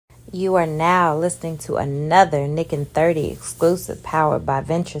You are now listening to another KnickN30 exclusive powered by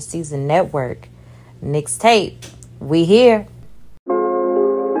Venture Season Network. Nick's Tape. We here.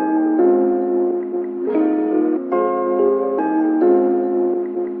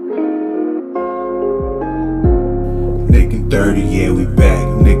 KnickN30, yeah, we back.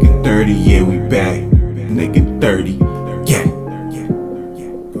 KnickN30, yeah, we back. KnickN30, yeah.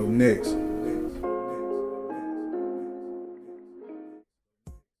 Go next.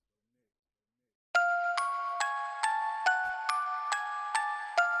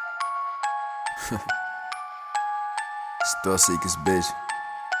 Still seekers, bitch.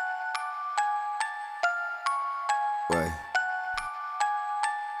 Wait.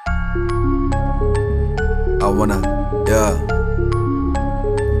 I wanna,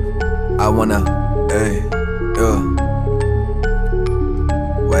 hey,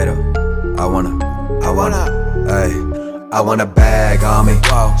 Wait up. Hey. I want a bag on me.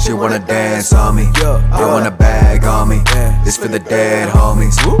 She wanna dance on me. I want a bag on me. This for the dead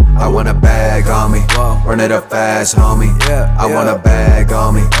homies. I want a bag on me. Run it up fast, homie. I want a bag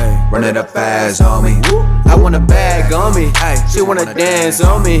on me. Run it up fast, homie. I want a bag on me. She wanna dance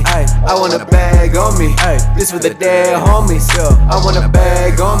on me. I want a bag on me. This for the dead homies. I want a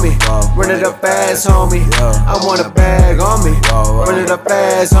bag on me. Run it up fast, homie. I want a bag on me. Run it up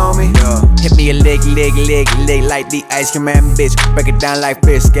fast, homie. Hit me a lick like the ice cream man, bitch. Break it down like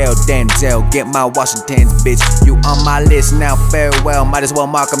fish scale, Denzel. Get my Washingtons, bitch. You on my list now, farewell. Might as well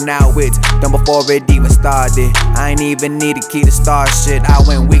mark them now. It's done before it even started. I ain't even need a key to start shit. I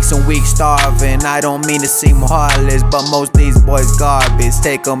went weeks and weeks starving. I don't mean to seem heartless, but most these boys garbage.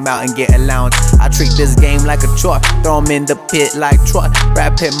 Take them out and get allowance. I treat this game like a chore. Throw them in the pit like Troy.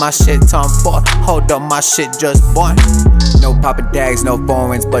 Rap hit my shit Tom Ford. Hold up, my shit just born. No Papa Dags, no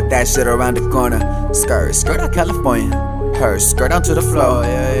foreigns, but that shit around the corner. Skirt out California. Her skirt onto the floor.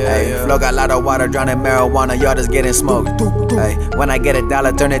 Flow got a lot of water, drowning marijuana. Y'all just getting smoked. Hey, when I get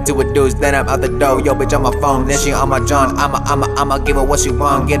 $1, turn it to a deuce, then I'm out the door. Yo, bitch on my phone, then she on my John. I'ma give her what she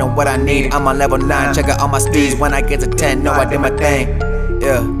want, get her what I need. I'm on level 9, check out all my speeds. When I get to 10, know I did my thing.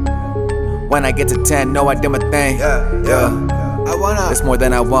 Yeah. When I get to 10, know I did my thing. Yeah. It's more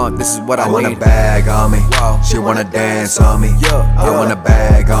than I want, this is what I need. I want a bag on me. She wanna dance on me. I want a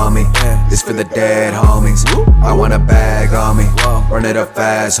bag on me. This for the dead homies. I want a bag on me. Run it up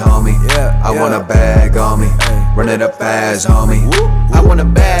fast, homie. I want a bag on me. Run it up fast, homie. I want a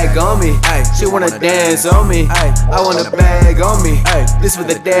bag on me. She wanna dance on me. I want a bag on me. This for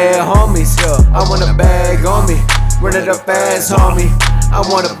the dead homies. I want a bag on me. Run it up fast, homie. I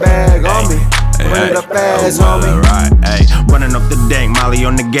want a bag on me. Run it up fast, homie. Running up the dank, Molly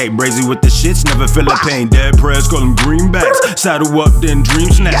on the gate, brazy with the shits, never feel a pain. Dead prayers, call them greenbacks. Saddle up, then dream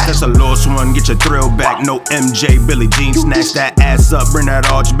snacks. That's a lost one, get your thrill back. No MJ, Billie Jean snatch that ass up, bring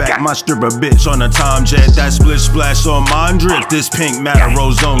that arch back. My stripper bitch on a Tom jet, that splish splash on mine drip. This pink matter,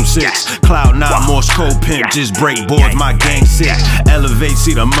 Zone 6. Cloud 9, Morse code pimp, just break boards, my gang sick. Elevate,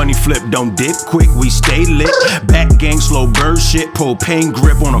 see the money flip, don't dip quick, we stay lit. Back gang, slow bird shit, propane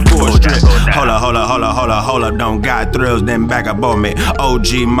grip on a 4 strip. Hold up, don't got thrills, then back up on me.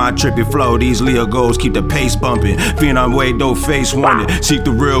 OG, my trippy flow, these Leo goals keep the pace bumping. Phenom way, dope face wanted. Seek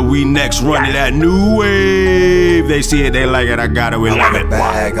the real, we next running that new wave. They see it, they like it, I got it, we love it. I want a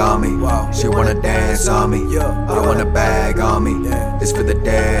bag on me. She wanna dance on me. I want a bag on me. This for the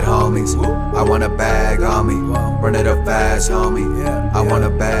dead homies. I want a bag on me. Run it up fast, homie. I want a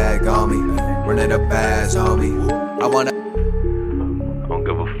bag on me. Run it up fast, homie. I wanna. I don't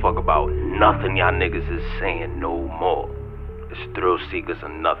give a fuck about nothing y'all niggas is saying no more. It's thrill seekers or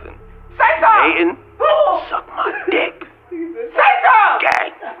nothing. Say something! Hating, suck my dick. Say something!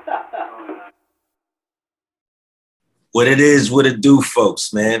 Gang. What it is, what it do,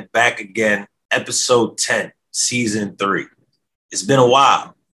 folks, man. Back again, episode 10, season 3. It's been a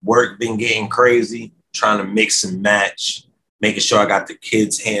while. Work been getting crazy, trying to mix and match, making sure I got the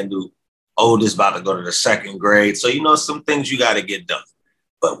kids handled. Oldest about to go to the 2nd grade. So, some things you got to get done.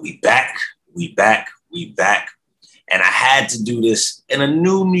 But we back. And I had to do this in a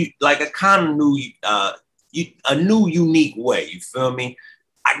new unique way. You feel me?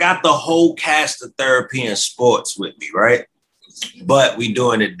 I got the whole cast of therapy and sports with me, right? But we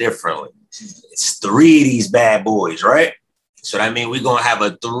doing it differently. It's 3 of these bad boys, right? So that means we're going to have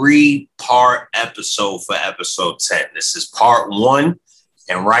a 3-part episode for episode 10. This is part 1.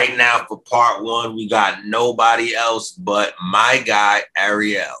 And right now for part 1, we got nobody else but my guy,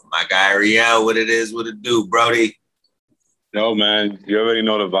 Ariel. My guy, Ariel, what it is, what it do, Brody? Yo, man, you already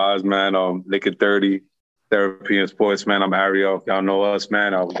know the vibes, man. KnickN30, therapy and sports, man. I'm Ariel. Y'all know us,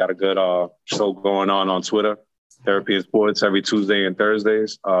 man. We got a good show going on Twitter. Therapy and Sports every Tuesday and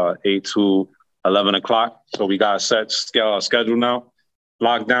Thursdays, 8 to 11 o'clock. So we got a set schedule now,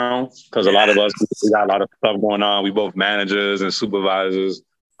 locked down, because a lot of us, we got a lot of stuff going on. We both managers and supervisors.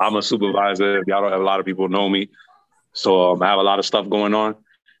 I'm a supervisor. Y'all don't have a lot of people know me. So I have a lot of stuff going on.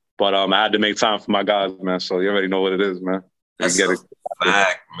 But I had to make time for my guys, man. So you already know what it is, man. That's a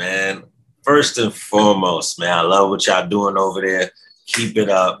fact, man. First and foremost, man, I love what y'all doing over there. Keep it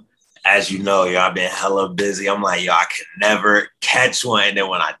up. As you know, y'all been hella busy. I'm like, yo, I can never catch one. And then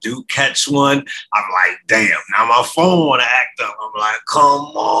when I do catch one, I'm like, damn, now my phone want to act up. I'm like, come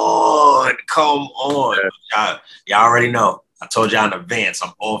on. Y'all already know. I told y'all in advance,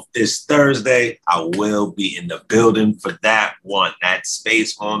 I'm off this Thursday. I will be in the building for that one. That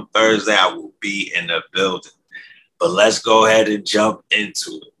space on Thursday, I will be in the building. But let's go ahead and jump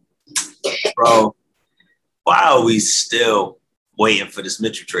into it. Bro, why are we still waiting for this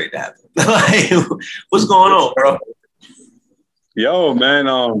Mitchell trade to happen? Like, what's going on, bro? Yo, man,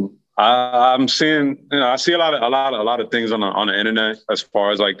 I'm seeing, I see a lot of things on the internet as far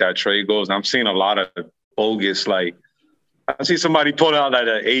as like that trade goes. I'm seeing a lot of bogus, like, I see somebody pull out like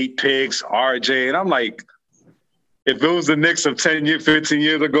 8 picks, RJ, and I'm like, if it was the Knicks of 10 years, 15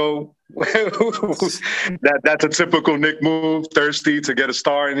 years ago, that's a typical Knick move, thirsty to get a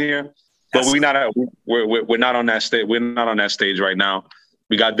star in here. But we're not on that stage. We're not on that stage right now.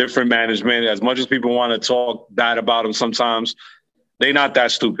 We got different management. As much as people want to talk bad about them sometimes, they're not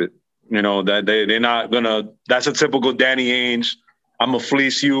that stupid. You know, that they're not gonna. That's a typical Danny Ainge. I'm gonna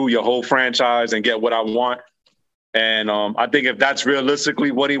fleece you, your whole franchise, and get what I want. And I think if that's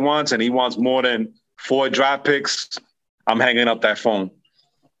realistically what he wants, and he wants more than 4 draft picks, I'm hanging up that phone,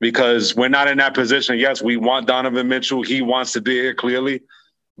 because we're not in that position. Yes, we want Donovan Mitchell. He wants to be here clearly.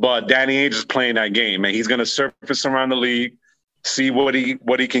 But Danny Ainge is playing that game, and he's going to surface around the league, see what he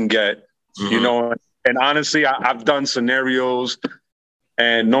can get, you know. And honestly, I've done scenarios,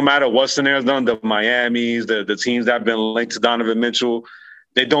 and no matter what scenarios done, the Miamis, the teams that have been linked to Donovan Mitchell,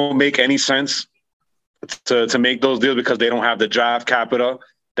 they don't make any sense to make those deals, because they don't have the draft capital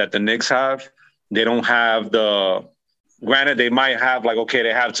that the Knicks have. They don't have granted, they might have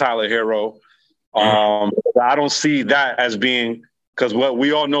they have Tyler Hero. I don't see that as being. Because what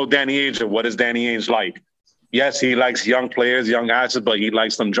we all know Danny Ainge, what is Danny Ainge like? Yes, he likes young players, young assets, but he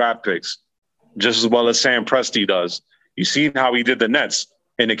likes them draft picks just as well as Sam Presti does. You seen how he did the Nets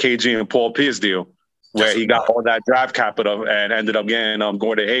in the KG and Paul Pierce deal, where he got all that draft capital and ended up getting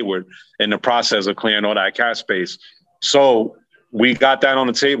Gordon Hayward in the process of clearing all that cap space. So we got that on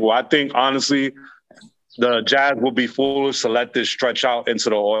the table. I think, honestly, the Jazz will be foolish to let this stretch out into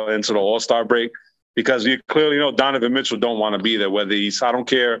the All-Star break. Because you clearly know Donovan Mitchell don't want to be there. Whether I don't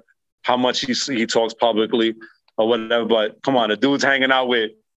care how much he talks publicly or whatever, but come on, the dude's hanging out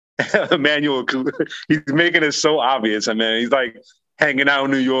with Emmanuel. He's making it so obvious. I mean, he's like hanging out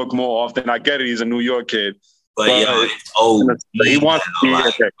in New York more often. I get it, he's a New York kid. But it's OD. He wants to be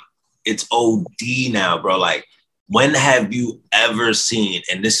okay. It's OD now, bro. Like, when have you ever seen,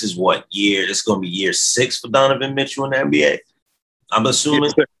 and this is what year, it's going to be year 6 for Donovan Mitchell in the NBA, I'm assuming.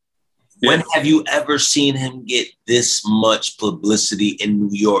 When have you ever seen him get this much publicity in New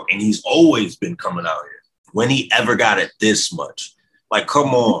York? And he's always been coming out here. When he ever got it this much? Like,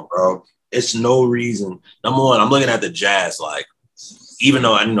 come on, bro. It's no reason. Number one, I'm looking at the Jazz, like, even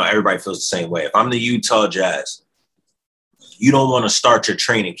though I know everybody feels the same way. If I'm the Utah Jazz, you don't want to start your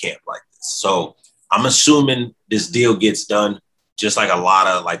training camp like this. So I'm assuming this deal gets done, just like a lot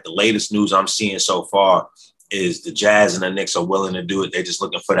of, like, the latest news I'm seeing so far is the Jazz and the Knicks are willing to do it. They're just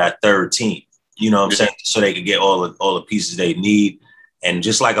looking for that third team, you know what I'm saying? So they could get all the pieces they need. And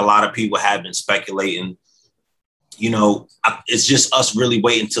just like a lot of people have been speculating, you know, it's just us really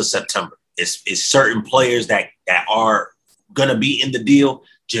waiting until September. It's certain players that are going to be in the deal,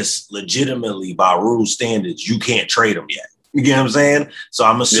 just legitimately by rule standards, you can't trade them yet. You get what I'm saying? So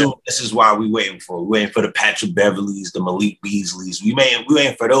I'm assuming this is why we're waiting for. We're waiting for the Patrick Beverleys, the Malik Beasleys. We're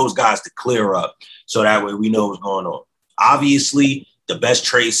waiting for those guys to clear up so that way we know what's going on. Obviously, the best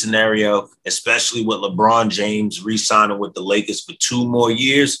trade scenario, especially with LeBron James re-signing with the Lakers for 2 more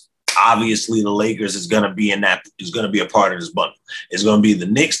years, obviously the Lakers is going to be a part of this bundle. It's going to be the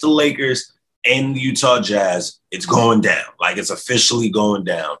Knicks, the Lakers, and the Utah Jazz. It's going down. Like, it's officially going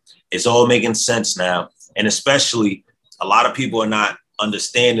down. It's all making sense now. And especially, a lot of people are not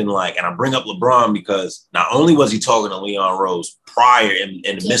understanding, like, and I bring up LeBron because not only was he talking to Leon Rose prior in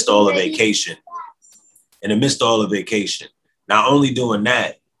the midst of all the vacation, not only doing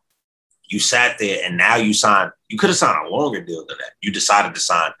that, you sat there and now you could have signed a longer deal than that. You decided to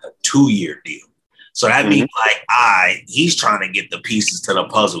sign a 2-year deal. So that means, like, he's trying to get the pieces to the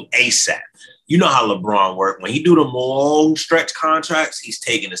puzzle ASAP. you know how LeBron work. When he do the long stretch contracts, he's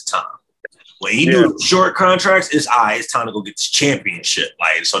taking his time. When he do the short contracts, it's time to go get this championship.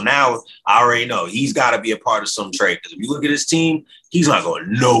 Like, so now I already know he's got to be a part of some trade. Because if you look at his team, he's not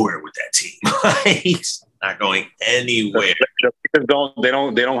going nowhere with that team. He's not going anywhere. They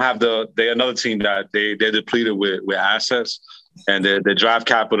don't have they're another team that they're depleted with assets, and their draft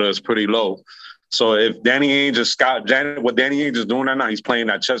capital is pretty low. So if Danny Ainge what Danny Ainge is doing right now, he's playing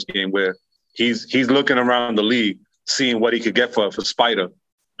that chess game where he's looking around the league, seeing what he could get for Spider.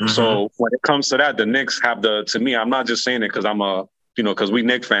 Mm-hmm. So when it comes to that, the Knicks have to me, I'm not just saying it because because we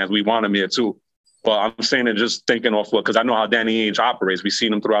Knicks fans, we want him here too. But I'm saying it just thinking off because I know how Danny Ainge operates. We've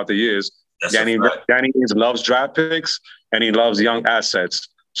seen him throughout the years. Danny Ainge loves draft picks and he loves young assets.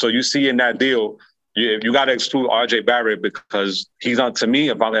 So you see in that deal, you got to exclude RJ Barrett because he's on. To me,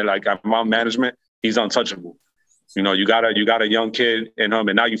 if I'm management, he's untouchable. You got a young kid in him,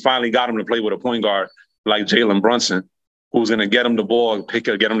 and now you finally got him to play with a point guard like Jalen Brunson, who's going to get him the ball, get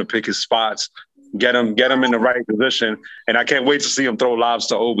him to pick his spots, get him in the right position. And I can't wait to see him throw lobs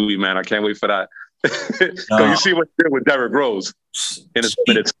to Obi, man. I can't wait for that. You see what he did with Derrick Rose in his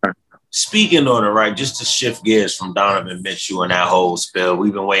minutes. Speaking on it, right, just to shift gears from Donovan Mitchell and that whole spill,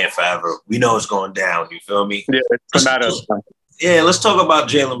 we've been waiting forever. We know it's going down. You feel me? Yeah, it's a matter of time. Yeah, let's talk about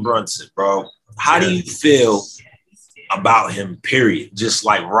Jalen Brunson, bro. How do you feel about him, period? Just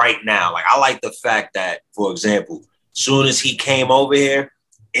like right now. Like, I like the fact that, for example, soon as he came over here,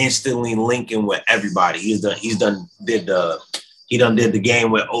 instantly linking with everybody. He done did the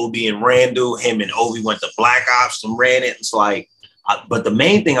game with Obi and Randall. Him and Obi went to Black Ops and ran it. It's like, but the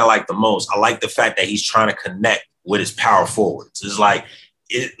main thing I like the most, I like the fact that he's trying to connect with his power forwards. It's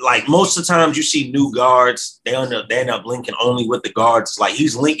like most of the times you see new guards, they end up linking only with the guards. It's like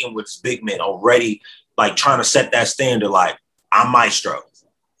he's linking with his big men already, like trying to set that standard. Like, I'm maestro,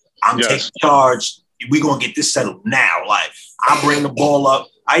 I'm taking charge. We're gonna get this settled now. Like, I bring the ball up.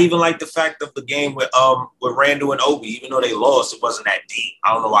 I even like the fact of the game with Randall and Obi, even though they lost, it wasn't that deep.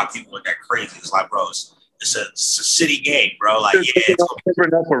 I don't know why people went that crazy. It's like, bro, it's a city game, bro. Like, it's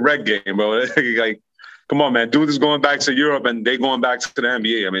different enough for reg game, bro. Like, come on, man. Dude is going back to Europe and they going back to the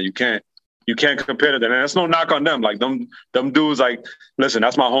NBA. I mean, you can't compare to them. And that's no knock on them. Like, them dudes, like, listen,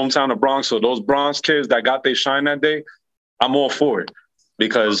 that's my hometown, the Bronx. So those Bronx kids that got their shine that day, I'm all for it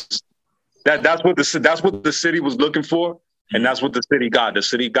because that's what the city was looking for, and that's what the city got. The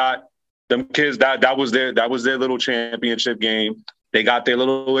city got them kids that was their little championship game. They got their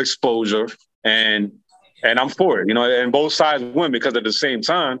little exposure, and I'm for it. And both sides win because at the same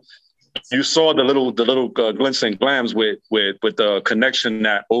time, you saw the little glints and glams with the connection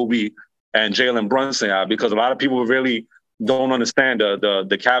that Obi and Jalen Brunson have, because a lot of people really don't understand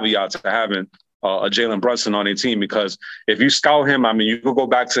the caveats to having a Jalen Brunson on their team. Because if you scout him, I mean, you could go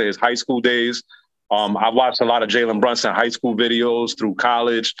back to his high school days. I've watched a lot of Jalen Brunson high school videos through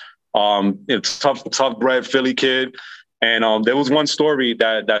college. It's tough bred Philly kid. And there was one story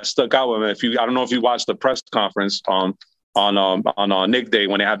that stuck out with me. I don't know if you watched the press conference on Nick Day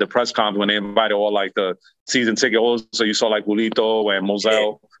when they had the press conference when they invited all like the season ticket holders. So you saw like Julito and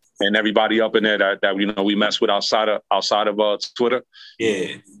Moselle and everybody up in there that we mess with outside of Twitter.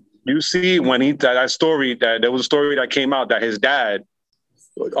 Yeah. You see when that story, that there was a story that came out that his dad,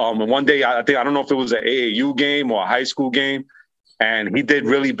 one day, I don't know if it was an AAU game or a high school game, and he did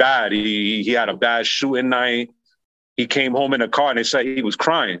really bad. He had a bad shooting night. He came home in a car and they said he was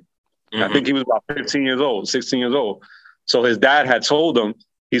crying. Mm-hmm. I think he was about 16 years old. So his dad had told him,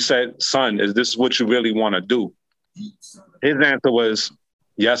 he said, "Son, is this what you really want to do?" His answer was,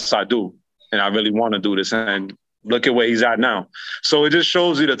 "Yes, I do. And I really want to do this." And look at where he's at now. So it just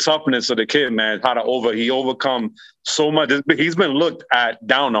shows you the toughness of the kid, man, he overcome so much. He's been looked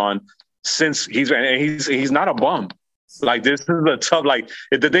down on since he's not a bum. Like, this is a tough, like,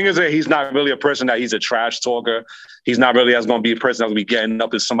 the thing is that he's not really a person that he's a trash talker. He's not really going to be a person that's going to be getting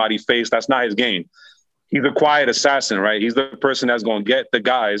up in somebody's face. That's not his game. He's a quiet assassin, right? He's the person that's going to get the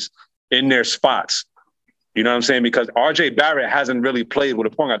guys in their spots. You know what I'm saying? Because RJ Barrett hasn't really played with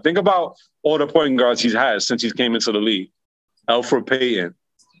a point guard. Think about all the point guards he's had since he came into the league. Elfrid Payton,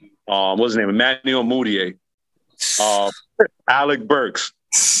 what's his name? Emmanuel Mudiay, Alec Burks,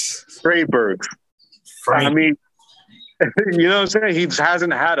 Trey Burks. I mean, you know what I'm saying? He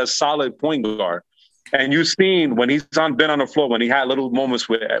hasn't had a solid point guard. And you've seen when he's been on the floor, when he had little moments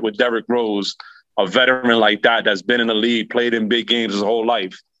with Derrick Rose, a veteran like that's been in the league, played in big games his whole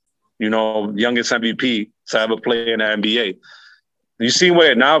life. Youngest MVP to ever play in the NBA. You see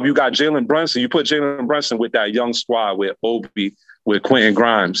where now if you got Jalen Brunson, you put Jalen Brunson with that young squad with Obi, with Quentin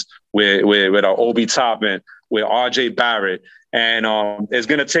Grimes, with Obi Toppin, with R.J. Barrett, and it's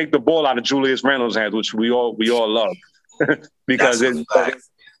going to take the ball out of Julius Randle's hands, which we all love, because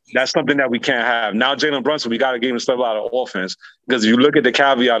that's something that we can't have. Now, Jalen Brunson, we got to give him stuff out of offense, because if you look at the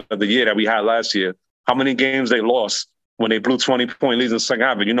caveat of the year that we had last year, how many games they lost when they blew 20-point leads in the second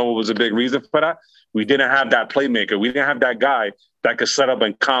half? And you know what was a big reason for that? We didn't have that playmaker. We didn't have that guy that could set up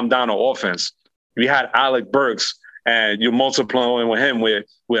and calm down the offense. We had Alec Burks, and you're multiplying with him with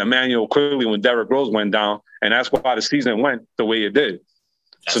Emmanuel Quigley when Derrick Rose went down, and that's why the season went the way it did.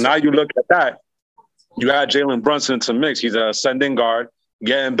 So now you look at that, you add Jalen Brunson to mix. He's an ascending guard,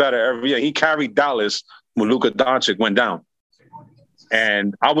 getting better every year. He carried Dallas when Luka Doncic went down.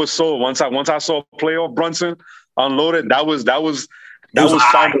 And I was sold once I saw playoff Brunson unloaded. That was final.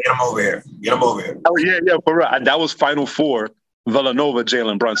 Get him over here. Oh, yeah, for real. That was Final Four Villanova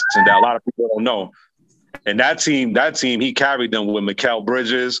Jalen Brunson that a lot of people don't know. And that team, he carried them with Mikal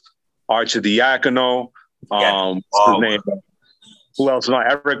Bridges, Arcidiacono, what's his name? Who else?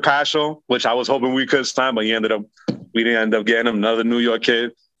 Eric Paschal, which I was hoping we could sign, but we didn't end up getting him, another New York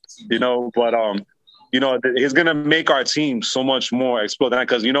kid. But he's gonna make our team so much more explosive,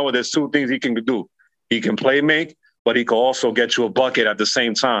 because there's two things he can do. He can play make, but he can also get you a bucket at the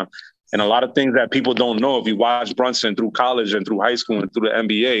same time. And a lot of things that people don't know, if you watch Brunson through college and through high school and through the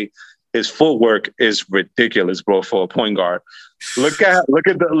NBA, his footwork is ridiculous, bro, for a point guard. Look at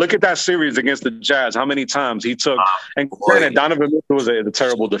that series against the Jazz. How many times he took? And granted, Donovan Mitchell was a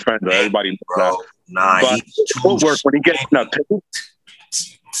terrible defender. Everybody knows that. But footwork when he gets in that pick,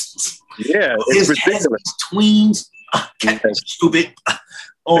 yeah, it's ridiculous. Tweens, stupid.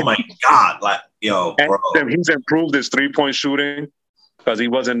 Oh my God, bro. And he's improved his 3-point shooting, because he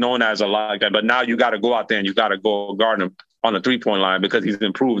wasn't known as a lot like that. But now you got to go out there and you got to go guard him on the 3-point line, because he's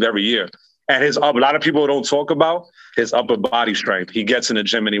improved every year. And a lot of people don't talk about his upper body strength. He gets in the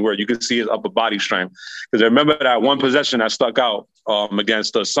gym and you can see his upper body strength. Because I remember that one possession that stuck out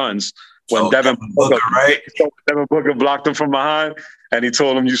against the Suns when Devin Booker blocked him from behind, and he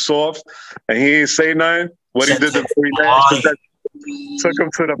told him, "You soft," and he didn't say nothing. What he did the very next took him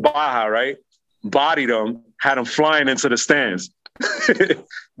to the Baja, right? Bodied him, had him flying into the stands.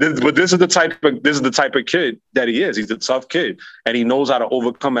 But this is the type of kid that he is. He's a tough kid, and he knows how to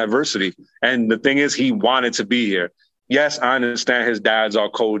overcome adversity. And the thing is, he wanted to be here. Yes, I understand his dad's our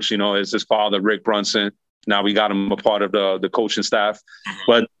coach. It's his father, Rick Brunson. Now we got him a part of the coaching staff.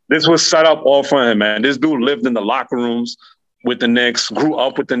 But this was set up all for him, man. This dude lived in the locker rooms with the Knicks, grew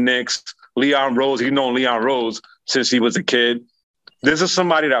up with the Knicks. Leon Rose, he's known Leon Rose since he was a kid. This is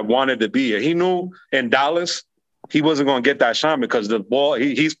somebody that wanted to be here. He knew in Dallas he wasn't going to get that shine, because the ball,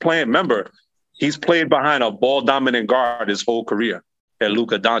 he's playing, remember, he's played behind a ball-dominant guard his whole career at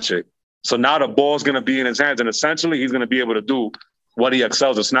Luka Doncic. So now the ball's going to be in his hands, and essentially he's going to be able to do what he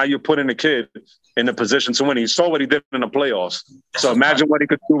excels at. So now you're putting the kid in the position to win. He saw what he did in the playoffs. So imagine what he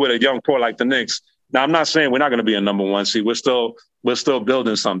could do with a young core like the Knicks. Now, I'm not saying we're not going to be a number 1 seed. We're still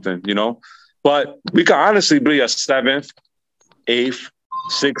building something, But we could honestly be a 7th, 8th,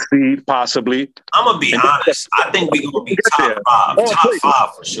 6th seed, possibly. I'm going to be honest. I think we're going to be top 5. Top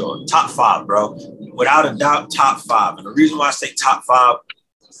 5 for sure. Top 5, bro. Without a doubt, top 5. And the reason why I say top 5,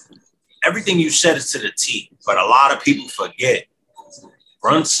 everything you said is to the T. But a lot of people forget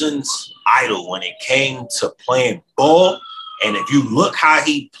Brunson's idol when it came to playing ball. And if you look how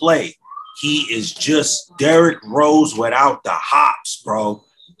he played, he is just Derrick Rose without the hops, bro.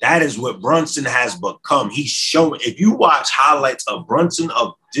 That is what Brunson has become. He's showing. If you watch highlights of Brunson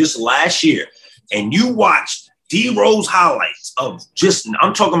of just last year, and you watch D Rose highlights of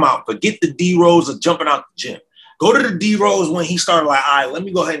I'm talking about, forget the D Rose of jumping out the gym. Go to the D Rose when he started all right, let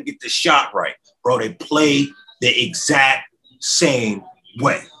me go ahead and get this shot right. Bro, they play the exact same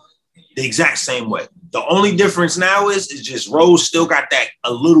way. The exact same way. The only difference now is just Rose still got that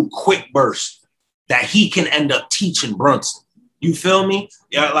a little quick burst that he can end up teaching Brunson. You feel me?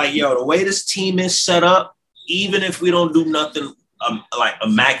 Yeah, the way this team is set up, even if we don't do nothing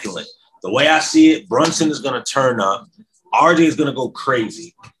immaculate, the way I see it, Brunson is going to turn up. RJ is going to go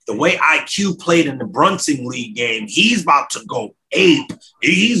crazy. The way IQ played in the Brunson League game, he's about to go ape.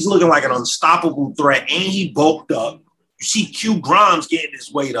 He's looking like an unstoppable threat, and he bulked up. You see Q Grimes getting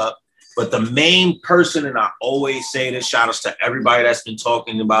his weight up. But the main person, and I always say this, shout outs to everybody that's been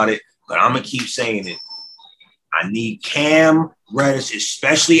talking about it, but I'm going to keep saying it. I need Cam Reddish,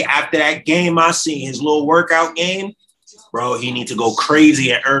 especially after that game I seen, his little workout game. Bro, he needs to go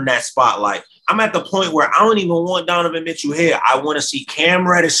crazy and earn that spotlight. I'm at the point where I don't even want Donovan Mitchell here. I want to see Cam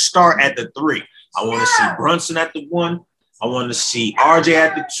Reddish start at the 3. I want to see Brunson at the 1. I want to see RJ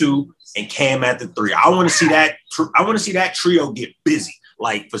at the 2 and Cam at the 3. I want to see that trio get busy.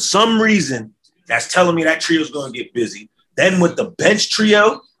 For some reason, that's telling me that trio's going to get busy. Then with the bench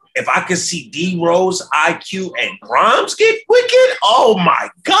trio, if I could see D Rose, IQ, and Grimes get wicked, oh my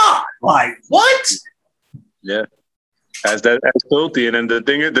God. Like, what? Yeah. That's filthy. And then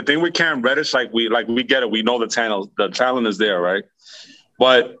the thing with Cam Reddish, we get it. We know the talent is there, right?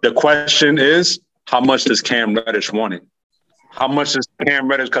 But the question is, how much does Cam Reddish want it? How much does Cam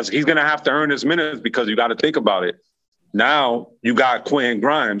Reddish, because he's gonna have to earn his minutes, because you got to think about it. Now you got Quentin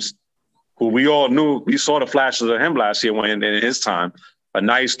Grimes, who we all knew, we saw the flashes of him last year when in his time. A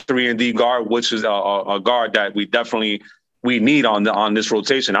nice 3-and-D guard, which is a guard that we need on this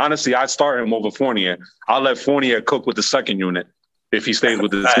rotation. Honestly, I'd start him over Fournier. I'll let Fournier cook with the second unit if he stays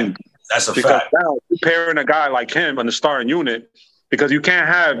with the team. That's a because fact. Now you're pairing a guy like him on the starting unit, because you can't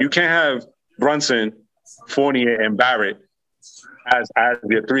have Brunson, Fournier, and Barrett as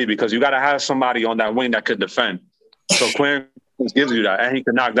your three, because you got to have somebody on that wing that could defend. So Quinn gives you that, and he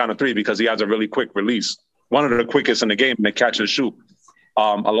can knock down a three because he has a really quick release, one of the quickest in the game in the catch and shoot.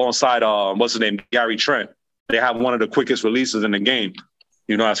 Alongside what's his name, Gary Trent. They have one of the quickest releases in the game,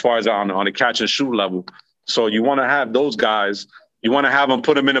 as far as on the catch and shoot level. So you want to have those guys. You want to have them,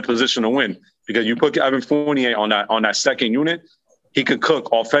 put them in a position to win, because you put Evan Fournier on that second unit, he could cook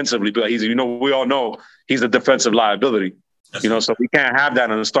offensively, but we all know he's a defensive liability. So we can't have that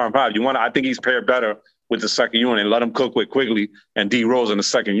in the starting five. I think he's paired better with the second unit and let him cook with Quigley and D Rose in the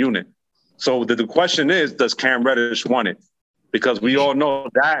second unit. So the question is, does Cam Reddish want it? Because we all know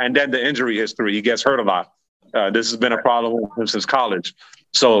that, and then the injury history, he gets hurt a lot. This has been a problem with him since college.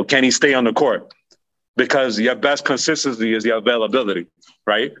 So can he stay on the court? Because your best consistency is your availability,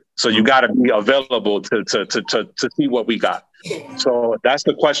 right? So you got to be available to see what we got. So that's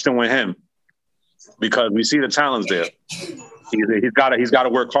the question with him, because we see the talents there. He's got to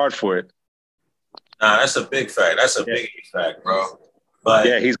work hard for it. Nah, that's a big fact. That's a big fact, bro. But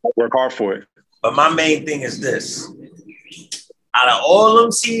yeah, he's got to work hard for it. But my main thing is this. Out of all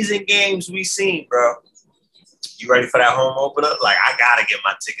them season games we seen, bro, you ready for that home opener? Like, I got to get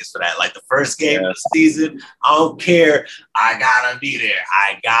my tickets for that. Like, the first game of the season, I don't care. I got to be there.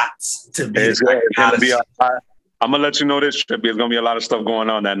 I got to be there. I'm going to let you know this, Trippy. There's going to be a lot of stuff going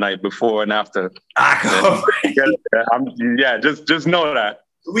on that night before and after. Just know that.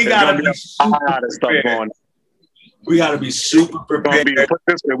 We got to be super We got to be super prepared.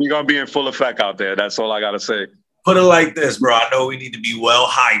 We're going to be in full effect out there. That's all I got to say. Put it like this, bro. I know we need to be well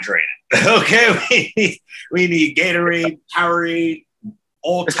hydrated. Okay? We need Gatorade, Powerade,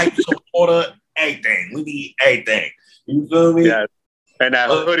 all types of water, everything. We need everything. You feel me? Yeah. And that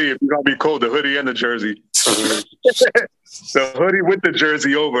hoodie, if you're going to be cold, the hoodie and the jersey. The hoodie with the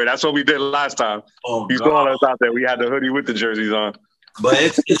jersey over. That's what we did last time. He's calling us out there. We had the hoodie with the jerseys on. But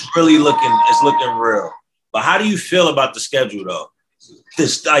it's really looking real. But how do you feel about the schedule, though?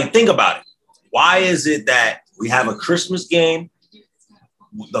 Think about it. Why is it that we have a Christmas game,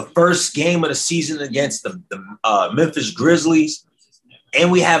 the first game of the season against the Memphis Grizzlies, and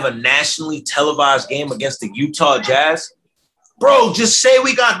we have a nationally televised game against the Utah Jazz? Bro, just say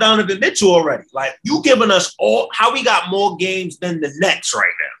we got Donovan Mitchell already. Like, you giving us how we got more games than the Nets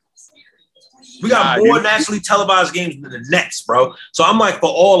right now. We got more nationally televised games than the Nets, bro. So I'm like, for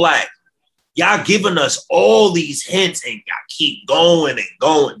all that, y'all giving us all these hints and y'all keep going and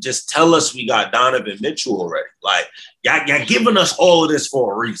going. Just tell us we got Donovan Mitchell already. Like, y'all giving us all of this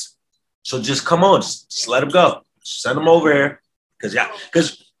for a reason. So just come on, just let him go. Send him over here.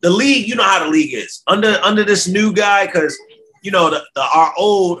 Because the league, you know how the league is. Under this new guy, because our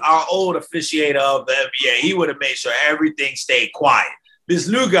old officiator of the NBA, he would have made sure everything stayed quiet. This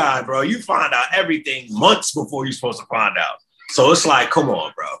new guy, bro, you find out everything months before you're supposed to find out. So it's like, come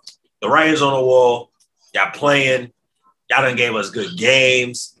on, bro. The writing's on the wall. Y'all playing. Y'all done gave us good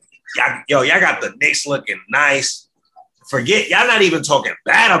games. Y'all got the Knicks looking nice. Y'all not even talking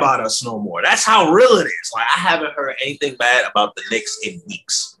bad about us no more. That's how real it is. Like, I haven't heard anything bad about the Knicks in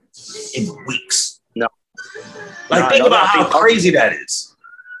weeks. No. Think about how crazy that is.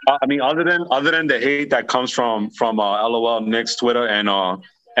 I mean, other than the hate that comes from LOL Knicks Twitter and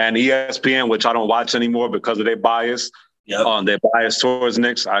ESPN, which I don't watch anymore because of their bias. Yep. Their bias towards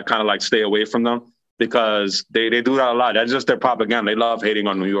Knicks, I kind of like stay away from them because they do that a lot. That's just their propaganda. They love hating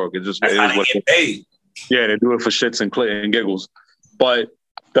on New York. It just is what they paid. Yeah, they do it for shits and giggles. But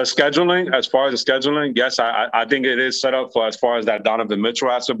the scheduling, as far as the scheduling, yes, I think it is set up for as far as that Donovan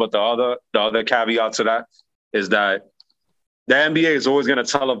Mitchell aspect. But the other caveat to that is that the NBA is always going to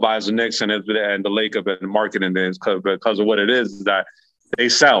televise the Knicks and the Lakers and the marketing is because of what it is that they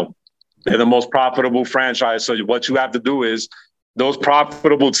sell. They're the most profitable franchise. So what you have to do is those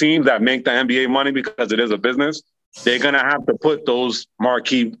profitable teams that make the NBA money, because it is a business, they're gonna have to put those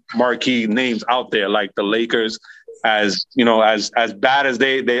marquee names out there, like the Lakers. As you know, as bad as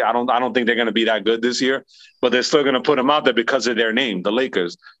they I don't think they're gonna be that good this year, but they're still gonna put them out there because of their name. The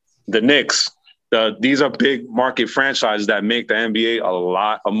Lakers, the Knicks, these are big market franchises that make the NBA a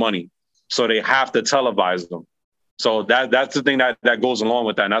lot of money, so they have to televise them. So that's the thing that goes along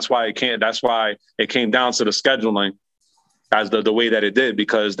with that, and that's why it came down to the scheduling as the way that it did,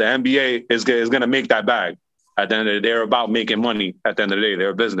 because the NBA is going to make that bag. At the end of the day, they're about making money. At the end of the day,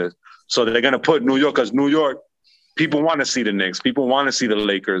 they're a business. So they're going to put New York, because New York, people want to see the Knicks. People want to see the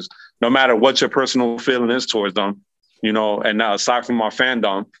Lakers, no matter what your personal feeling is towards them, you know, and now aside from our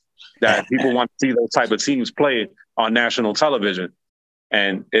fandom, that people want to see those type of teams play on national television.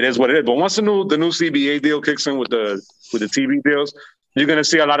 And it is what it is. But once the new CBA deal kicks in with the TV deals, you're going to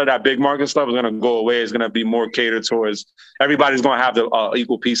see a lot of that big market stuff is going to go away. It's going to be more catered towards everybody's going to have the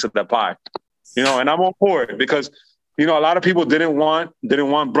equal piece of the pie, you know. And I'm all for it because, you know, a lot of people didn't want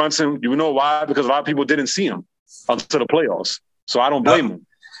Brunson. You know why? Because a lot of people didn't see him until the playoffs. So I don't blame them.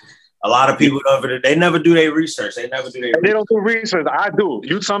 A lot of people they never do their research. They don't do research. I do.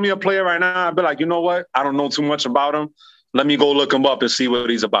 You tell me a player right now, I'd be like, you know what? I don't know too much about him. Let me go look him up and see what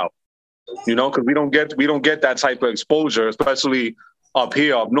he's about. You know, because we don't get that type of exposure, especially up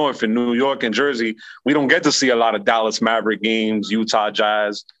here, up north in New York and Jersey. We don't get to see a lot of Dallas Maverick games, Utah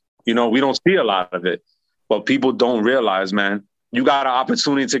Jazz. You know, we don't see a lot of it. But people don't realize, man, you got an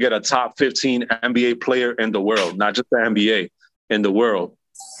opportunity to get a top 15 NBA player in the world, not just the NBA, in the world.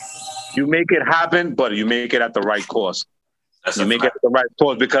 You make it happen, but you make it at the right cost. You make it at the right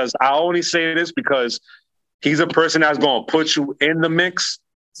cost, because I only say this because he's a person that's going to put you in the mix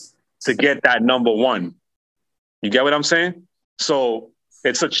to get that number one. You get what I'm saying? So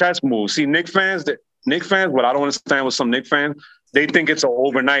it's a chess move. See, Knicks fans, what I don't understand with some Knicks fans, they think it's an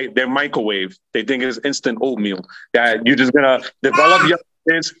overnight, they're microwave. They think it's instant oatmeal, that you're just going to develop your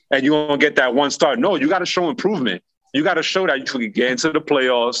offense and you're going to get that one star. No, you got to show improvement. You got to show that you can get into the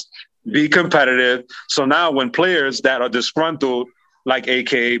playoffs, be competitive. So now when players that are disgruntled, like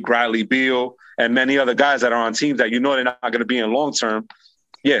AKA Bradley Beal and many other guys that are on teams that you know they're not going to be in long term,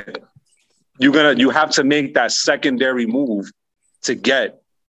 yeah, you have to make that secondary move to get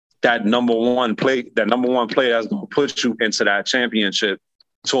that number one player that's going to put you into that championship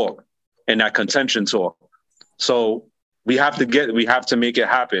talk and that contention talk. So we have to make it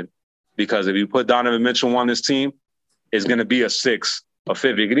happen, because if you put Donovan Mitchell on this team, it's going to be a 6, a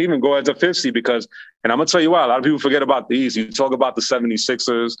 5. It can even go as a 50, because, and I'm going to tell you why, a lot of people forget about the East. You talk about the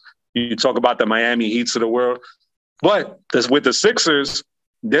 76ers, you talk about the Miami Heats of the world, but with the Sixers,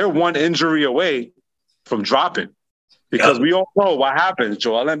 they're one injury away from dropping, because we all know what happens.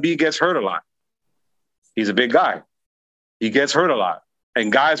 Joel Embiid gets hurt a lot. He's a big guy. He gets hurt a lot.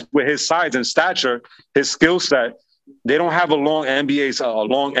 And guys with his size and stature, his skill set, they don't have long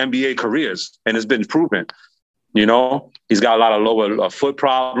NBA careers, and it's been proven. You know, he's got a lot of lower foot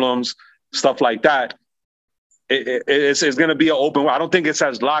problems, stuff like that. It's going to be an open. I don't think it's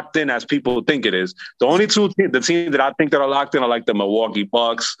as locked in as people think it is. The only the teams that I think that are locked in are like the Milwaukee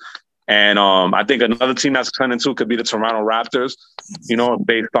Bucks, and I think another team that's coming into could be the Toronto Raptors. You know,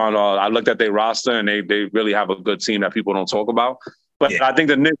 based on I looked at their roster, and they really have a good team that people don't talk about. But yeah, I think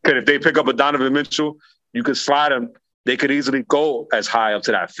the Knicks could, if they pick up a Donovan Mitchell, you could slide them. They could easily go as high up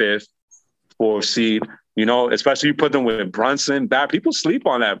to that 5th, 4th seed. You know, especially you put them with Brunson, bad. People sleep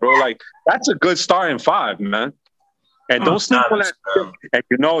on that, bro. Like, that's a good starting 5, man. And don't sleep on that. And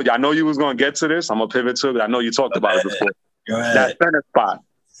you know, I know you was going to get to this. I'm going to pivot to it. I know you talked about it before. That center spot.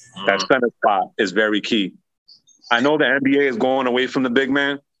 That center spot is very key. I know the NBA is going away from the big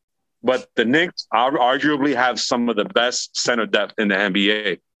man, but the Knicks arguably have some of the best center depth in the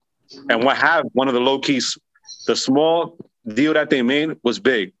NBA. And one of the low keys, the small deal that they made was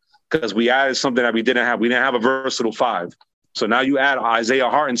big, because we added something that we didn't have. We didn't have a versatile 5. So now you add Isaiah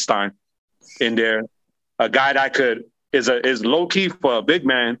Hartenstein in there, a guy that is low key for a big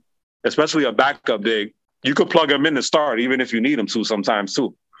man, especially a backup big. You could plug him in to start, even if you need him to sometimes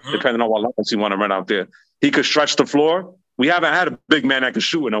too, depending on what lines you want to run out there. He could stretch the floor. We haven't had a big man that can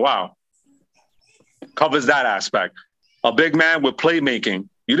shoot in a while. Covers that aspect. A big man with playmaking.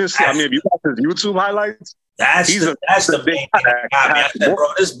 You didn't see, if you watch his YouTube highlights, that's the big thing that got me. I said, bro,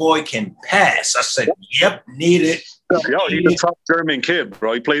 this boy can pass. I said, yep, need it. Yo, he's a tough German kid,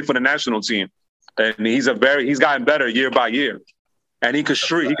 bro. He played for the national team. And he's gotten better year by year. And he could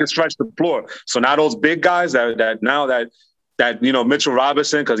stretch the floor. So now those big guys that you know, Mitchell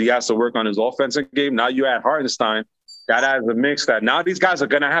Robinson, because he has to work on his offensive game. Now you add Hartenstein, that adds a mix that now these guys are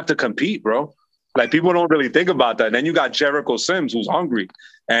gonna have to compete, bro. Like, people don't really think about that. Then you got Jericho Sims, who's hungry.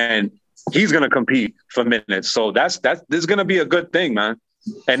 And he's gonna compete for minutes. So this is gonna be a good thing, man.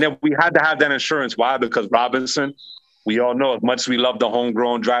 And then we had to have that insurance. Why? Because Robinson, we all know as much as we love the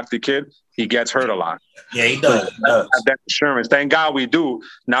homegrown drafted kid, he gets hurt a lot. Yeah, he does. So have that insurance. Thank God we do.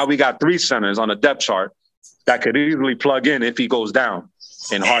 Now we got 3 centers on the depth chart that could easily plug in if he goes down.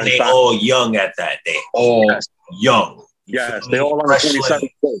 And they all young at that. They all young. Yes, they all on the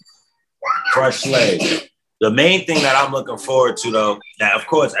 27th. Fresh leg. The main thing that I'm looking forward to, though, that of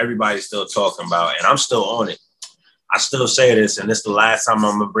course everybody's still talking about, and I'm still on it. I still say this, and this is the last time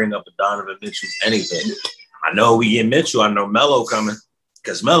I'm gonna bring up a Donovan Mitchell anything. I know we get Mitchell. I know Melo coming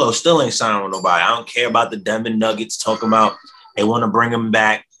because Melo still ain't signed with nobody. I don't care about the Denver Nuggets talking about they want to bring him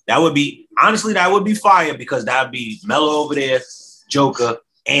back. That would be honestly fire because that would be Melo over there, Joker,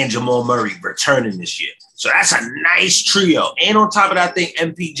 and Jamal Murray returning this year. So that's a nice trio. And on top of that, I think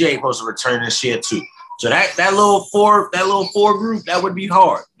MPJ supposed to return this year too. So that little four group, that would be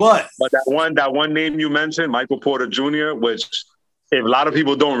hard. But that one name you mentioned, Michael Porter Jr., which if a lot of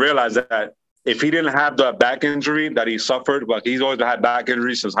people don't realize that if he didn't have the back injury that he suffered, but he's always had back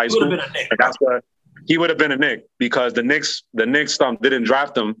injuries since high school. That's what he would have been a Knick because the Knicks didn't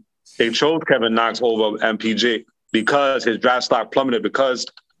draft him. They chose Kevin Knox over MPJ because his draft stock plummeted because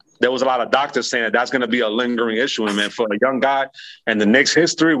there was a lot of doctors saying that that's going to be a lingering issue. And man, for a young guy and the Knicks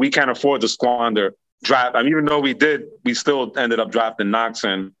history, we can't afford to squander draft. I mean, even though we still ended up drafting Knox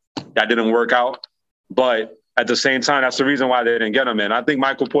and that didn't work out. But at the same time, that's the reason why they didn't get him in. I think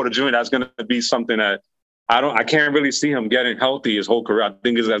Michael Porter Jr., that's going to be something that I can't really see him getting healthy his whole career. I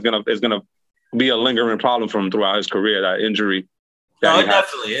think it's going to be a lingering problem for him throughout his career, that injury. No, it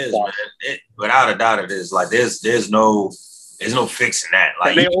definitely is, man. Without a doubt, it is. Like, there's no fixing that.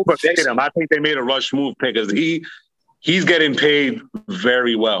 Like, and they overpaid him. I think they made a rush move because he's getting paid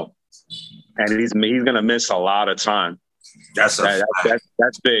very well. And he's going to miss a lot of time. That's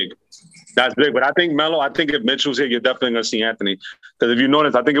big. That's big. But I think if Mitchell's here, you're definitely going to see Anthony. Because if you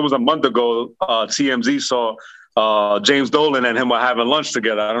notice, I think it was a month ago, TMZ saw James Dolan and him were having lunch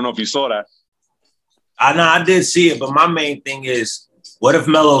together. I don't know if you saw that. I did see it. But my main thing is, what if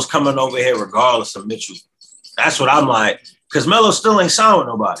Melo's coming over here regardless of Mitchell? That's what I'm like. Because Melo still ain't signed with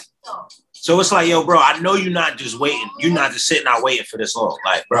nobody. So it's like, yo, bro, I know you're not just waiting. You're not just sitting out waiting for this long.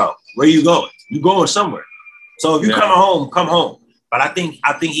 Like, bro, where you going? You going somewhere. So if you coming home, come home. But I think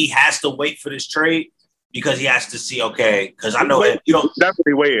he has to wait for this trade because he has to see, okay, because I know you don't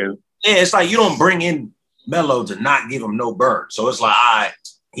definitely waiting. Yeah, it's like you don't bring in Melo to not give him no burn. So it's like,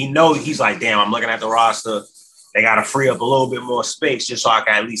 he's like, damn, I'm looking at the roster. They got to free up a little bit more space just so I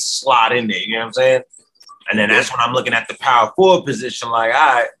can at least slot in there. You know what I'm saying? And then that's when I'm looking at the power forward position. Like,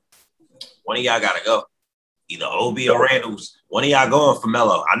 all right, one of y'all got to go. Either Obi or Randall's. One of y'all going for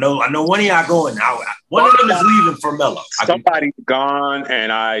Melo. I know one of y'all going. One of them is leaving for Melo. Somebody's gone,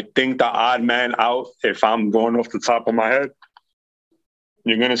 and I think the odd man out, if I'm going off the top of my head,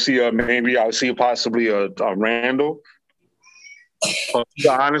 you're going to see I'll see possibly a Randall.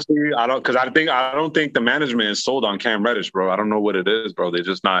 Honestly, I don't think the management is sold on Cam Reddish, bro. I don't know what it is, bro. They're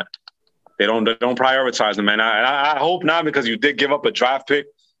just not. They don't prioritize him, man. I hope not because you did give up a draft pick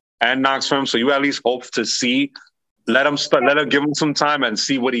and Knox for him, so you at least hope to see. Let him give him some time and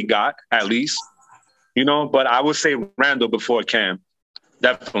see what he got at least, you know. But I would say Randall before Cam,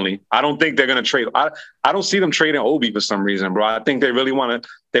 definitely. I don't think they're gonna trade. I don't see them trading Obi for some reason, bro. I think they really want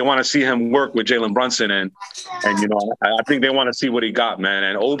to see him work with Jalen Brunson and you know I think they want to see what he got, man.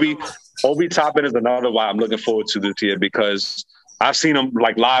 And Obi Toppin is another why I'm looking forward to this year because I've seen him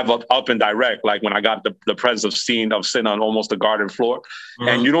like live up and direct, like when I got the presence of sitting on almost the garden floor. Mm-hmm.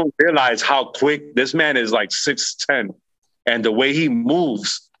 And you don't realize how quick this man is, like 6'10", and the way he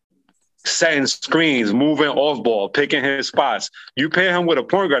moves, setting screens, moving off ball, picking his spots. You pair him with a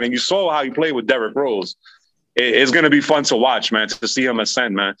point guard, and you saw how he played with Derrick Rose. It's going to be fun to watch, man, to see him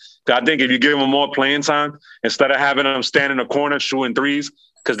ascend, man. I think if you give him more playing time, instead of having him stand in the corner shooting threes,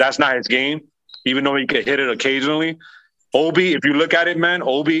 because that's not his game, even though he could hit it occasionally, Obi, if you look at it, man,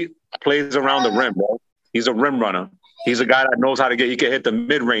 Obi plays around the rim, bro. He's a rim runner. He's a guy that knows how to he can hit the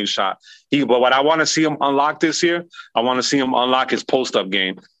mid-range shot. But what I want to see him unlock this year, I want to see him unlock his post-up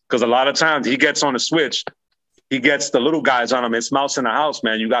game. Because a lot of times he gets on the switch, he gets the little guys on him. It's mouse in the house,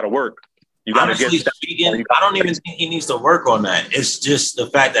 man. You got to work. You got to get. Speaking, I don't even think he needs to work on that. It's just the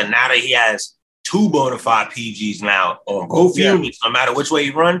fact that now that he has 2 bona fide PGs now on both units, no matter which way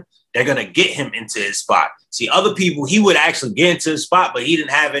you run, they're going to get him into his spot. See, other people, he would actually get into his spot, but he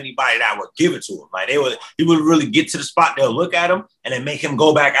didn't have anybody that would give it to him. Like he would really get to the spot, they'll look at him, and then make him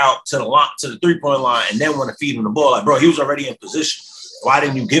go back out to the 3-point line and then want to feed him the ball. Like, bro, he was already in position. Why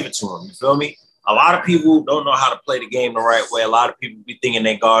didn't you give it to him? You feel me? a lot of people don't know how to play the game the right way. A lot of people be thinking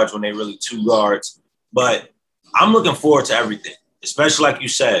they guards when they really two guards. But I'm looking forward to everything, especially like you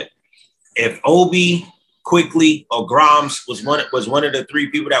said. If Obi, Quickly, or Grimes was one of the three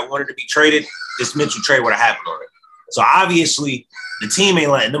people that wanted to be traded, this Mitchell trade would have happened already. So obviously, the team ain't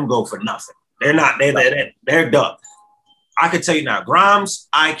letting them go for nothing. They're not. They're done. I can tell you now, Grimes,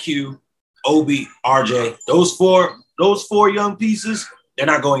 IQ, Obi, RJ, those four young pieces, they're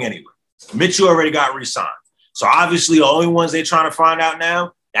not going anywhere. Mitchell already got re-signed. So obviously, the only ones they're trying to find out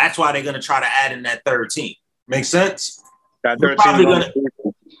now, that's why they're going to try to add in that third team. Make sense? That third team.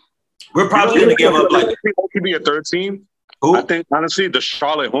 We're probably going to give up like could be a third team. Who? I think honestly, the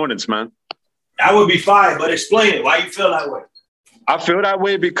Charlotte Hornets, man. That would be fine, but explain it. Why you feel that way? I feel that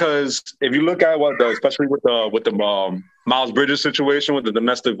way because if you look at especially with the Miles Bridges situation with the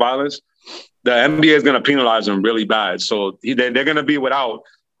domestic violence, the NBA is going to penalize him really bad. So they're going to be without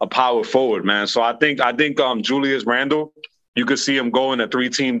a power forward, man. So I think Julius Randle, you could see him go in a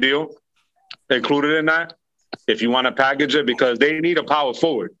 3-team deal included in that if you want to package it because they need a power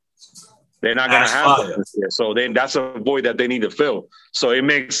forward. They're not going to have that this year. So that's a void that they need to fill. So it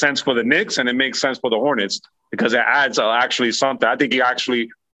makes sense for the Knicks and it makes sense for the Hornets because it adds actually something. I think he actually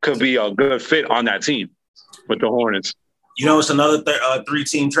could be a good fit on that team with the Hornets. You know, it's another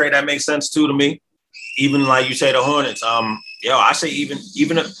 3-team trade that makes sense too to me. Even like you say, the Hornets. I say even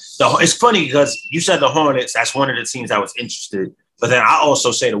it's funny because you said the Hornets. That's one of the teams that was interested. But then I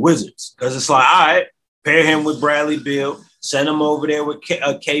also say the Wizards because it's like, all right, pair him with Bradley Beal. Send him over there with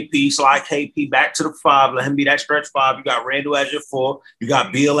KP, slide KP back to the 5, let him be that stretch 5. You got Randall as your 4. You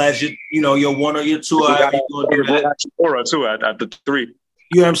got Beal as your 1 or your 2. You got too at the 3. You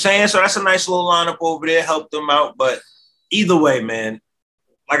know what I'm saying? So that's a nice little lineup over there, help them out. But either way, man,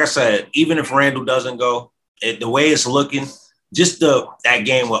 like I said, even if Randall doesn't go, the way it's looking, just that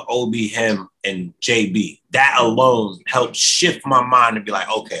game with Obi, him, and JB, that alone helped shift my mind to be like,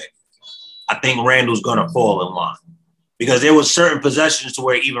 okay, I think Randall's going to fall in line. Because there was certain possessions to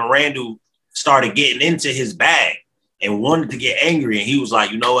where even Randall started getting into his bag and wanted to get angry. And he was like,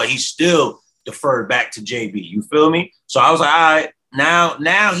 you know what? He still deferred back to JB. You feel me? So I was like, all right,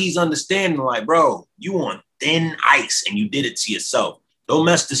 now he's understanding like, bro, you on thin ice and you did it to yourself. Don't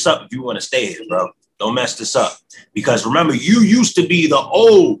mess this up if you want to stay here, bro. Don't mess this up. Because remember, you used to be the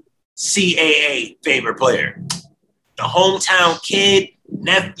old CAA favorite player. The hometown kid,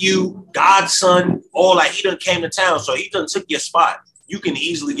 nephew, godson, all like he done came to town, so he done took your spot. You can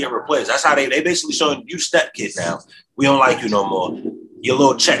easily get replaced. That's how they basically showing you step kid now. We don't like you no more. Your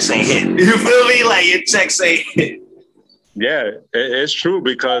little checks ain't hitting. You feel me? Like your checks ain't hitting. Yeah, it's true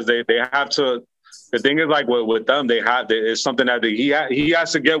because they have to. The thing is, like with them, it's something that he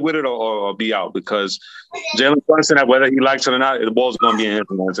has to get with it or be out because Jalen Brunson, whether he likes it or not, the ball's going to be in his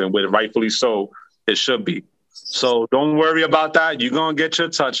hands, and with rightfully so, it should be. So don't worry about that. You're going to get your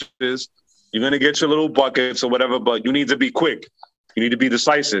touches. You're going to get your little buckets or whatever, but you need to be quick. You need to be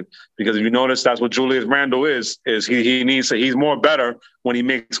decisive because if you notice, that's what Julius Randle is he's more better when he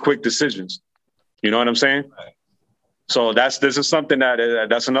makes quick decisions. You know what I'm saying? Right. So this is something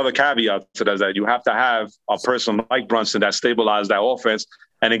that's another caveat to that you have to have a person like Brunson that stabilizes that offense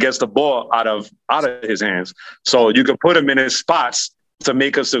and it gets the ball out of his hands. So you can put him in his spots to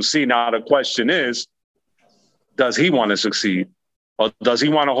make us succeed. Now the question is, does he want to succeed? Or does he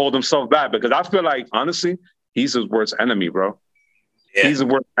want to hold himself back? Because I feel like, honestly, he's his worst enemy, bro. Yeah. He's the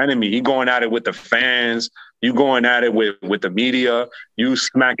worst enemy. He going at it with the fans. You going at it with the media. You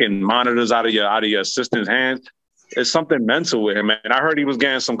smacking monitors out of your assistant's hands. It's something mental with him. And I heard he was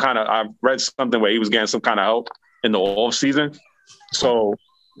getting I read something where he was getting some kind of help in the off season. So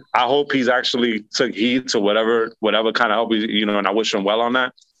I hope he's actually took heed to whatever kind of help, and I wish him well on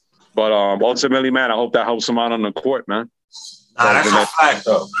that. But ultimately, man, I hope that helps him out on the court, man. Nah, that's a fact,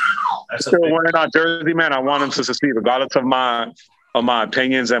 though. That's still wearing our jersey, man. I want him to succeed, regardless of my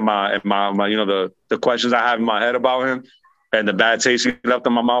opinions and my the questions I have in my head about him and the bad taste he left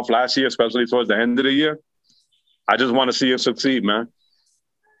in my mouth last year, especially towards the end of the year. I just want to see him succeed, man.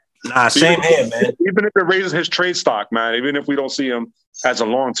 Nah, same here, man. Even if it raises his trade stock, man. Even if we don't see him as a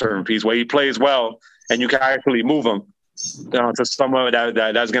long-term piece where he plays well and you can actually move him to somewhere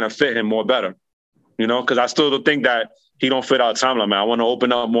that's going to fit him more better, because I still think that he don't fit our timeline, man. I want to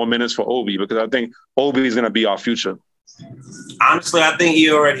open up more minutes for Obi because I think Obi is going to be our future. Honestly, I think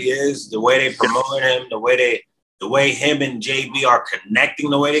he already is. The way they promote him, the way him and JB are connecting,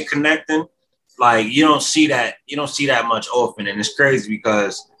 the way they're connecting, like you don't see that much often, and it's crazy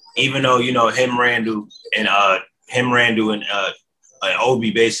because even though him, Randall, and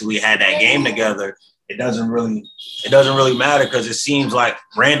Obi basically had that game together, it doesn't really matter because it seems like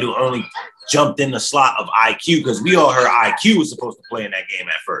Randall only jumped in the slot of IQ because we all heard IQ was supposed to play in that game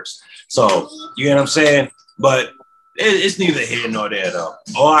at first. So, you know what I'm saying? But it's neither here nor there, though.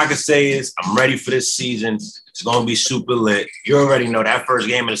 All I can say is I'm ready for this season. It's going to be super lit. You already know that first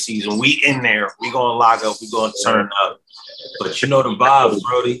game of the season. We in there. We going to lock up. We going to turn up. But you know the vibes,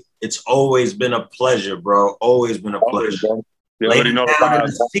 Brody. It's always been a pleasure, bro. Always been a pleasure. Later down in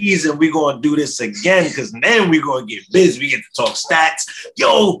the season, we're going to do this again because then we're going to get busy. We get to talk stats.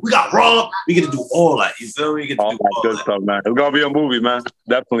 Yo, we got Rob. We get to do all that. You feel me? We get to do all good that. Stuff, man. It's going to be a movie, man.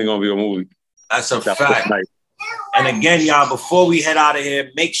 Definitely going to be a movie. That's a fact. Nice. And again, y'all, before we head out of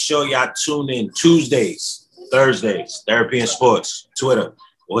here, make sure y'all tune in Tuesdays, Thursdays, Therapy and Sports, Twitter.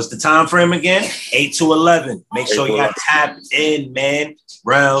 What's the time frame again? 8 to 11. Make sure y'all tap in, man.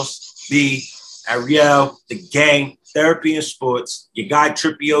 Rels, B, Ariel, the gang, Therapy and Sports, your guy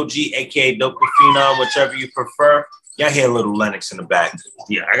Trippy OG, a.k.a. Dope Phenom, whichever you prefer. Y'all hear little Lennox in the back.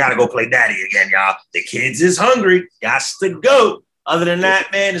 Yeah, I got to go play daddy again, y'all. The kids is hungry. Got to go. Other than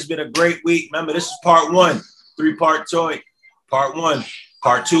that, man, it's been a great week. Remember, this is part 1, 3-part toy. Part 1.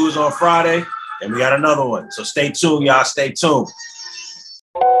 Part 2 is on Friday, and we got another one. So stay tuned, y'all. Stay tuned.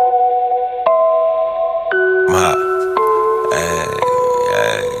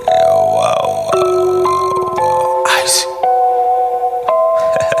 Ice.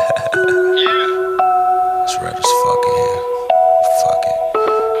 It's red as fuck in here. Fuck it.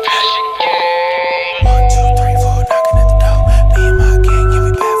 1, 2, 3, 4, knocking at the door. Me and my gang, yeah,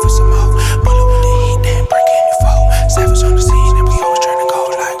 we back for some more. Bullet with the heat, then breaking your foe. Savage on the scene, and we always trying to go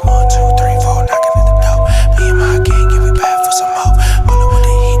like 1, 2, 3, 4, knocking at the door. Me and my gang, yeah, we back for some more. Bullet with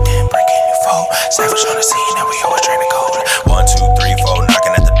the heat, then breaking your foe. Savage on the scene, and we always trying to go like 1, 2, 3, 4,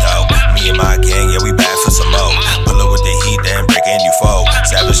 knocking at the door. Me and my gang, yeah, we back for some more. Bullet with the heat, then breaking you foe.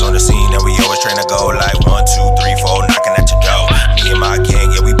 Savage on the scene, and we always trying to go like 1, 2, 3, 4, knocking at your door. Me and my gang,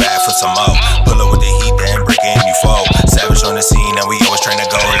 yeah, we back for some more. Bullet with the heat, then breaking you foe. Savage on the scene, and we always trying to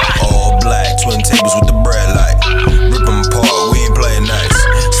go like all black, twin tables with the bread light. Rip them apart, we ain't playing nice.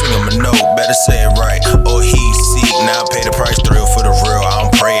 Sing him a note, better say it right. Or he seek, now pay the price, thrill for the real. I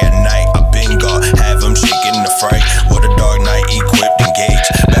don't pray at night. I been God, have him shaking in the fright. What a dark night, equipped, engaged.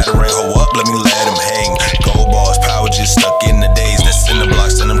 Battering her up, let me let him hang. Gold balls, power just stuck in the days. That's in the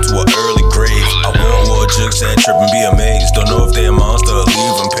block, send them to an early grave. I want war jugs, that trip and be amazed. Don't know if they a monster or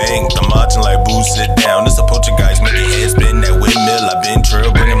leave them paying. I'm marching like boo, sit down. This a poltergeist, make your head spin. That windmill, I've been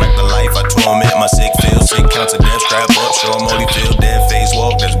trail, bring him back to life. I torment my sick feel, sick counts of death, strap up, show him only feel dead face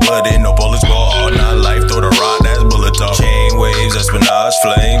walk. That's blood in, no bullets ball, all night life. Throw the rock, that's bullet talk. Chain waves, espionage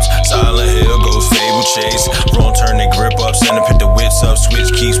flames. Silent hill goes fable chase. Wrong turn, they grip up, send them, hit the wits up,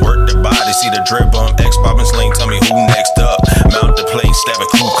 switch keys, work the body, see the drip bump. X Bob and Sling, tell me who next up. Mount the plane, stab a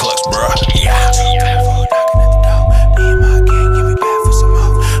Ku Klux, bruh. Yeah.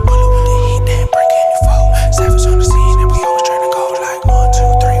 Savage on the scene, and we always trying to go like 1,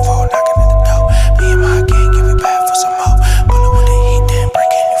 2, 3, 4, knocking at the door. Me and my gang, yeah, we back for some more. Bullet with the heat, then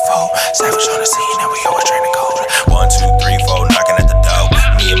breaking you foe. Savage on the scene, and we always trying to go like 1, 2, 3, 4, knocking at the door.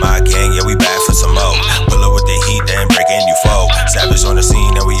 Me and my gang, yeah, we back for some more. Bullet with the heat, then breaking you foe. Savage on the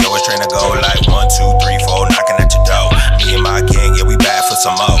scene, and we always trying to go like 1, 2, 3, 4, knocking at your door. Me and my gang, yeah, we back for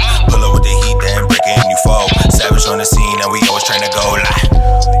some more. Bullet with the heat, then breaking you foe. Savage on the scene, and we always trying to go like.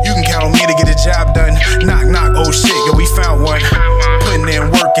 You can count on me to get the job done. Knock, knock, oh shit, yo, we found one. Putting in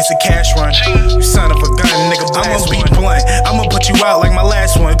work, it's a cash run. You son of a gun, nigga, I'ma be blunt. I'ma put you out like my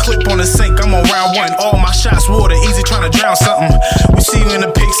last one. Clip on the sink, I'm on round 1. All my shots water, easy trying to drown something. We see you in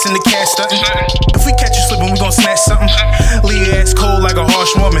the pics in the cash stunting. If we catch you slipping, we gon' snatch something. Leave your ass cold like a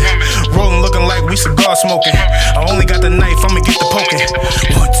harsh woman. Rolling looking like we cigar smoking. I only got the knife, I'ma get the poking.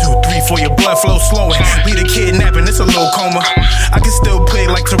 1, 2, 3, 4, your blood flow slowing. Lead a kidnapping, it's a little coma. I can still play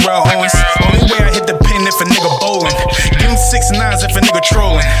like Terrell Owens. Only way I hit the pin if a nigga bowling. Give him 6 9s if a nigga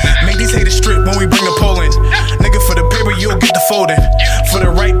trolling. Make these haters strip when we bring the Poland. Nigga, for the paper, you'll get the folding. For the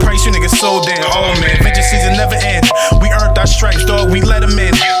right price, you niggas sold in. Oh man, venture season never end. We earned our stripes, dog, we let them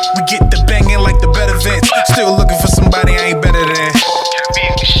in. We get the banging like the better vents. Still looking for